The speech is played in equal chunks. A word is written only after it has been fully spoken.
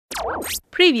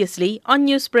Previously on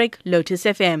Newsbreak, Lotus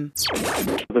FM.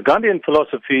 The Gandhian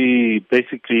philosophy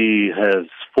basically has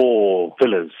 4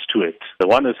 pillars to it. The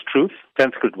one is truth.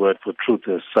 Sanskrit word for truth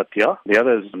is satya. The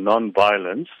other is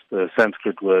non-violence. The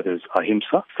Sanskrit word is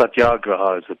ahimsa.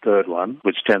 Satyagraha is the third one,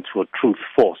 which stands for truth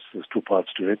force. There's 2 parts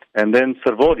to it. And then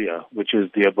sarvodaya, which is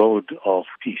the abode of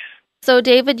peace. So,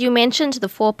 David, you mentioned the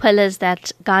 4 pillars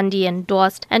that Gandhi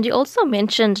endorsed, and you also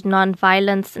mentioned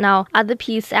non-violence. Now, other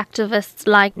peace activists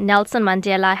like Nelson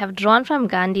Mandela have drawn from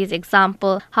Gandhi's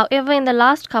example. However, in the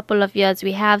last couple of years,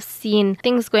 we have seen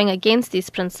things going against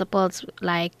these principles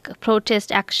like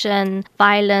protest action,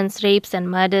 violence, rapes,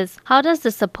 and murders. How does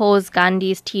this oppose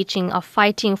Gandhi's teaching of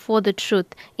fighting for the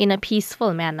truth in a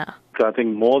peaceful manner? I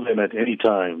think more than at any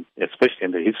time, especially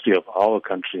in the history of our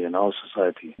country and our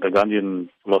society, the Gandhian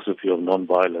philosophy of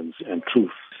non-violence and truth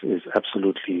is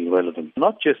absolutely relevant.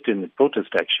 Not just in protest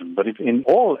action, but in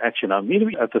all action. I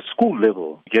mean, at the school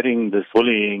level, getting this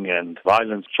bullying and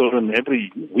violence. Children,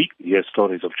 every week hear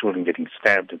stories of children getting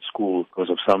stabbed at school because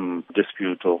of some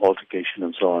dispute or altercation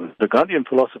and so on. The Gandhian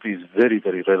philosophy is very,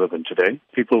 very relevant today.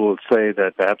 People will say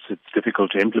that perhaps it's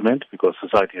difficult to implement because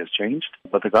society has changed.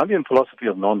 But the Gandhian philosophy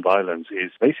of non-violence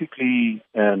is basically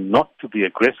not to be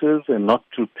aggressive and not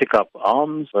to pick up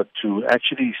arms, but to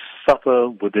actually suffer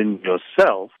within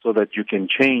yourself so that you can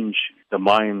change the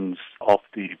minds of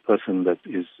the person that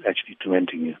is actually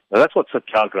tormenting you. Now, that's what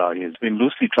satyagraha is. It's been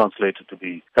loosely translated to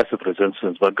be passive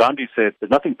resistance, but Gandhi said there's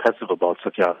nothing passive about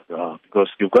satyagraha because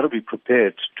you've got to be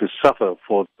prepared to suffer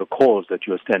for the cause that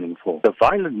you are standing for. The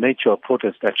violent nature of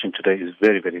protest action today is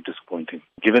very, very disappointing,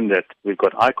 given that we've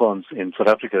got icons in South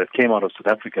Africa that came out of South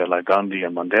Africa like Gandhi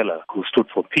and Mandela who stood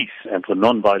for peace and for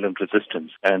non-violent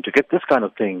resistance. And to get this kind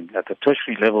of thing at the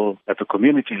tertiary level, at the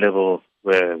community level,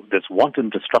 where there's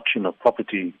wanton destruction of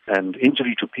property and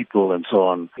injury to people and so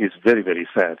on is very, very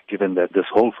sad, given that this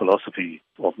whole philosophy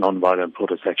of non-violent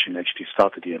protest action actually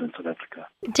started here in South Africa.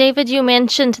 David, you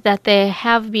mentioned that there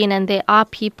have been and there are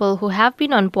people who have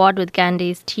been on board with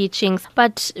Gandhi's teachings,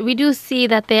 but we do see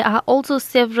that there are also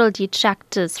several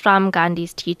detractors from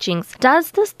Gandhi's teachings.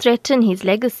 Does this threaten his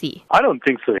legacy? I don't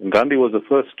think so. Gandhi was the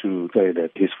first to say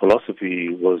that his philosophy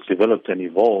was developed and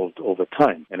evolved over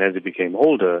time. And as he became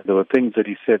older, there were things that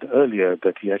he said earlier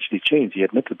that he actually changed. He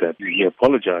admitted that. He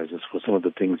apologizes for some of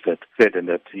the things that said and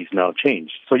that he's now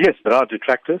changed. So yes, there are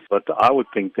detractors, but I would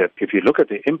think that if you look at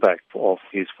the impact of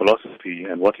his philosophy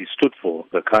and what he stood for,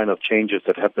 the kind of changes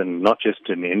that happened not just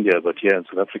in India, but here in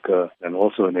South Africa and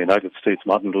also in the United States,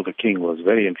 Martin Luther King was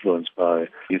very influenced by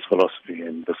his philosophy,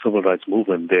 and the civil rights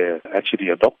movement there actually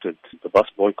adopted the bus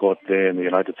boycott there in the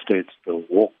United States, the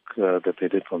walk that they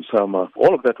did from Selma.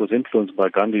 All of that was influenced by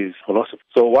Gandhi's philosophy.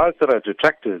 So whilst there are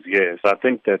detractors, yes, I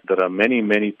think that there are many,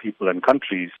 many people and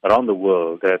countries around the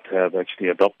world that have actually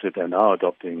adopted and are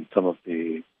adopting some of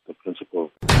the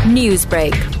principles.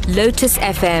 Newsbreak, Lotus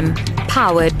FM,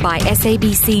 powered by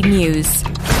SABC News.